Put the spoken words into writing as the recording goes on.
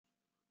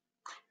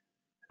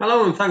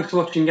Hello and thanks for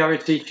watching Gary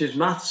Teaches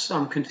Maths.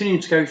 I'm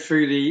continuing to go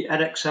through the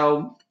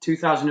Edexcel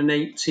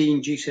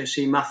 2018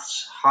 Gcse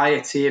Maths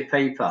higher tier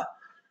paper.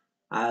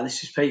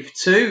 This is paper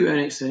 2 and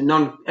it's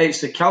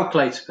the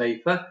calculator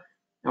paper,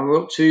 and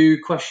we're up to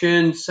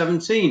question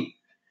 17.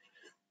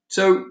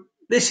 So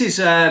this is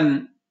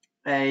a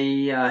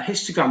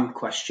histogram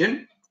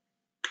question.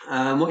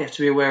 What you have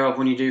to be aware of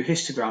when you do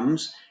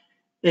histograms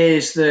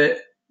is that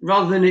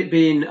rather than it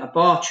being a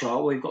bar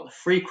chart where you've got the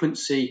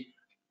frequency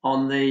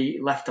on the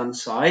left-hand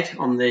side,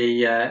 on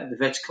the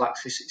vertical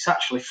axis, it's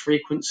actually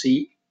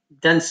frequency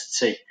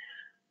density,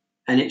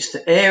 and it's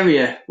the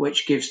area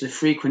which gives the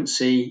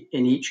frequency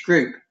in each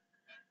group.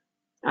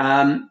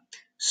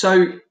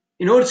 So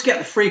in order to get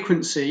the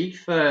frequency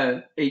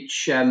for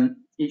each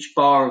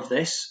bar of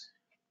this,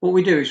 what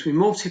we do is we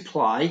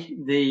multiply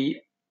the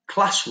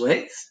class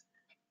width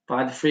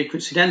by the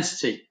frequency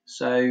density.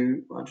 So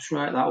I'll just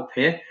write that up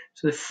here.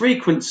 So the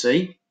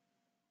frequency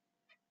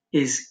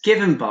is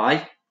given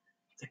by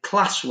the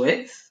class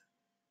width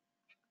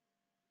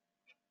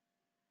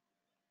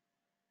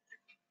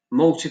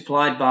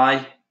multiplied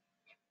by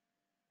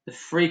the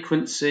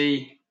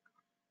frequency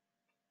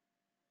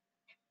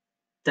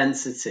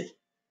density.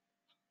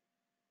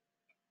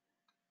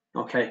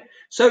 Okay,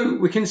 so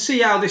we can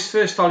see how this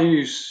first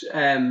value's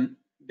been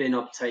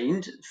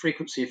obtained,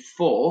 frequency of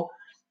 4.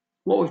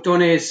 What we've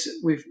done is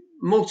we've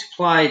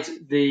multiplied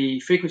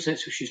the frequency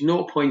density, which is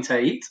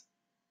 0.8.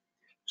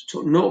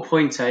 So took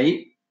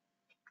 0.8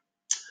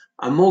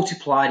 and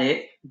multiplied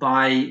it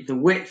by the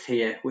width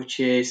here, which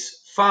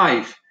is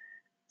 5.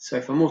 So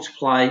if I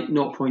multiply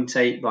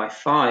 0.8 by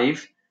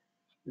 5,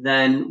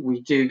 then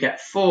we do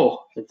get 4,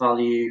 the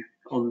value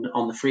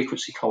on the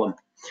frequency column.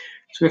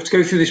 So we have to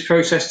go through this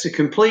process to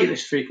complete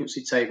this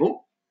frequency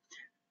table.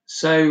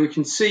 So we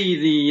can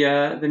see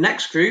the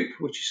next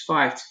group, which is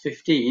 5 to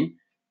 15,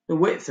 the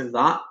width of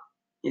that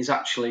is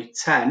actually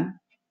 10.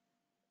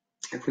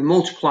 If we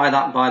multiply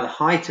that by the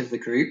height of the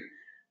group,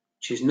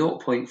 which is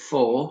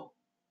 0.4,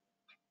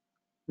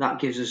 that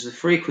gives us the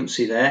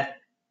frequency there,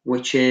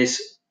 which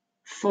is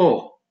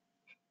 4.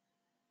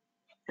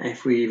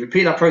 If we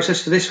repeat that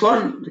process for this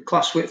one, the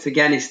class width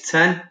again is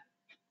 10,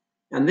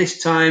 and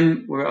this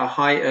time we're at a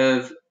height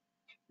of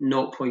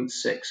 0.6,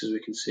 as we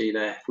can see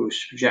there. If we were to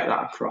project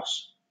that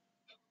across,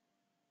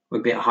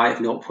 we'd be at a height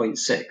of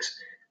 0.6.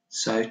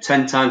 So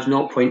 10 times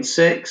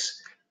 0.6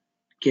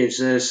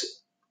 gives us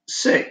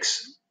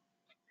 6.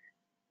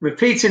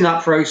 Repeating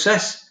that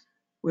process,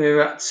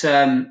 we're at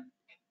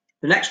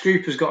the next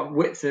group has got a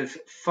width of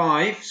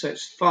 5, so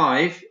it's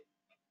 5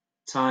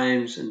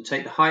 times, and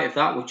take the height of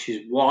that, which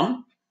is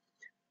 1.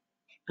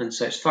 And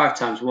so it's 5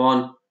 times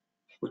 1,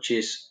 which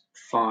is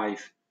 5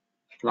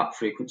 for that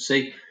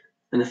frequency.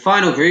 And the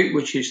final group,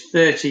 which is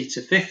 30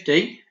 to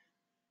 50,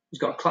 has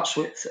got a class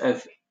width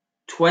of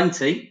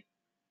 20.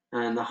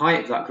 And the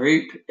height of that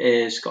group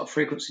is got a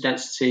frequency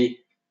density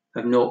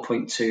of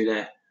 0.2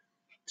 there.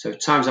 So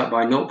times that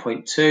by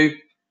 0.2,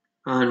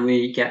 and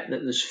we get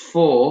that there's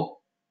 4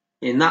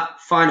 in that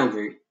final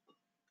group.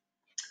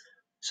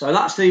 So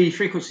that's the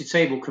frequency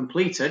table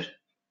completed.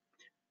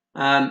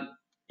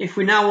 If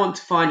we now want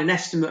to find an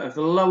estimate of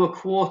the lower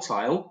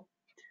quartile,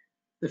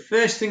 the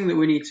first thing that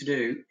we need to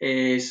do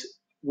is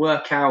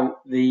work out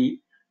the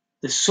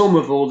sum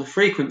of all the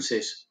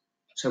frequencies.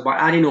 So by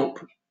adding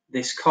up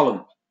this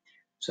column.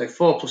 So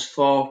 4 plus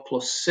 4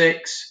 plus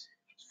 6,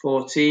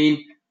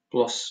 14,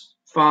 plus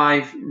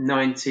 5,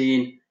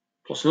 19,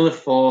 plus another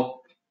 4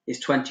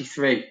 is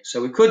 23.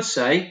 So we could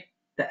say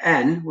that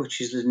n, which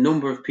is the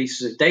number of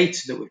pieces of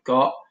data that we've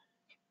got,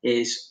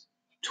 is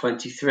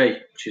 23,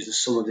 which is the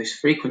sum of this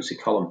frequency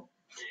column.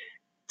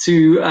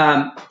 To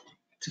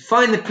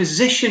find the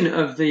position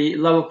of the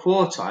lower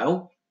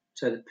quartile,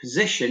 so the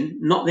position,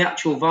 not the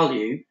actual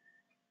value,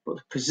 but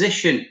the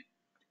position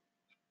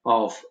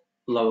of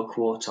lower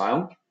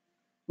quartile,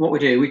 what we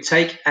do, we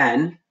take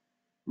n,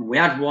 and we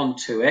add 1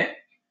 to it,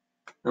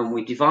 and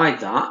we divide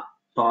that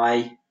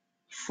by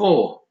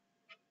 4.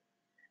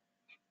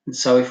 And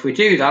so if we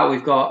do that,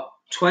 we've got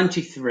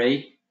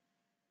 23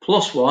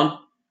 plus 1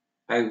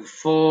 over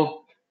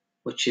 4,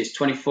 which is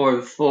 24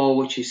 over 4,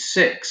 which is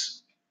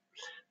 6.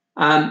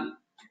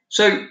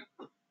 So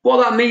what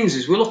that means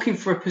is we're looking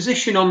for a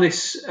position on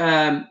this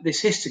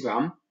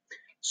histogram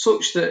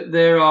such that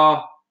there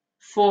are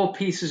 4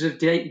 pieces of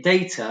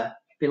data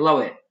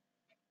below it.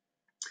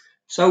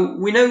 So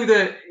we know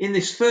that in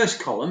this first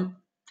column,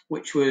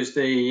 which was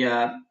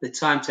the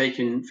time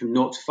taken from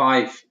 0 to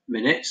 5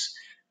 minutes,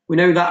 we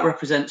know that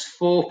represents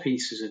 4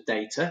 pieces of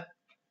data.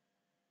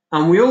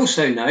 And we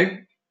also know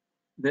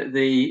that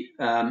the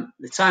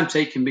time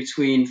taken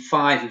between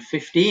 5 and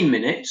 15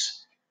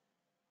 minutes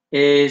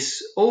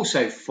is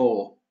also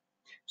 4.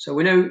 So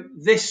we know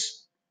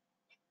this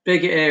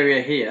bigger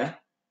area here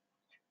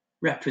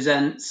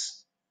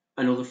represents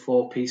another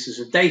 4 pieces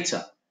of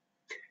data.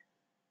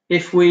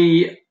 If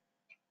we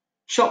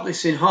chop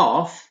this in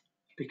half,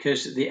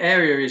 because the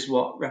area is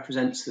what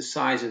represents the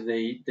size of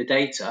the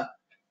data,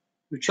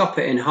 we chop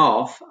it in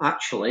half,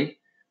 actually,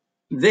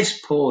 this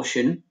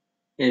portion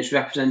is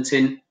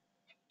representing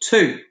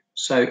 2.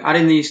 So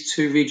adding these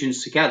two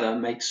regions together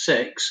makes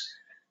 6.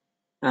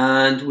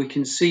 And we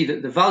can see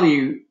that the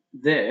value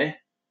there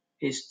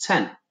is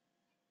 10.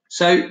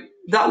 So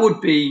that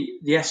would be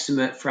the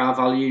estimate for our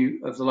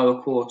value of the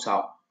lower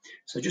quartile.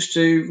 So just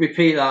to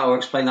repeat that or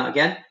explain that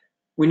again,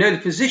 we know the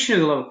position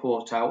of the lower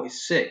quartile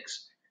is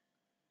 6.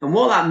 And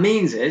what that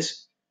means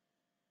is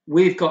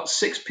we've got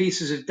 6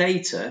 pieces of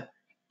data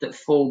that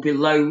fall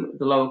below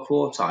the lower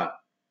quartile.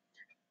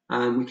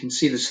 And we can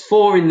see there's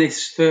 4 in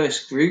this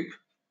first group.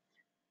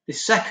 The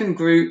second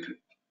group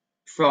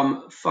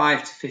from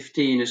 5 to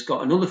 15 has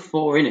got another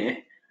 4 in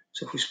it.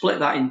 So if we split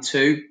that in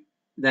 2,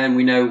 then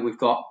we know we've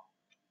got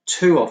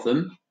 2 of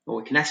them, or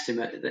we can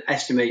estimate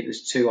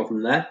there's 2 of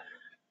them there,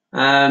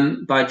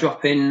 by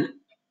dropping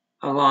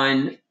a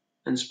line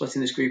and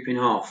splitting this group in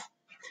half.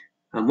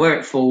 And where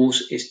it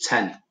falls is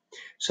 10.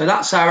 So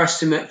that's our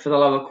estimate for the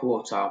lower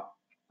quartile.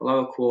 The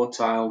lower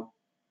quartile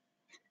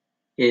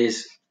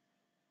is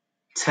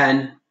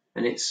 10,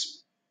 and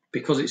it's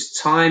because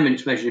it's time and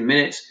it's measured in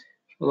minutes,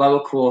 the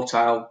lower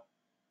quartile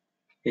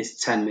is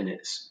 10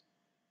 minutes.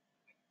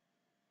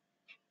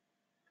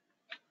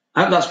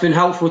 I hope that's been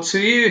helpful to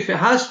you. If it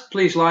has,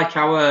 please like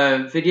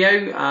our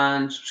video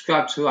and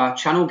subscribe to our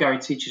channel, Gary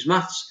Teaches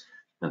Maths.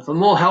 And for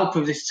more help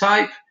of this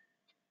type,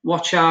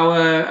 look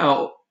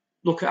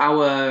at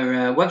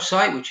our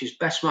website, which is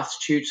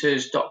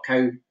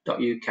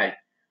bestmathstutors.co.uk.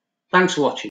 Thanks for watching.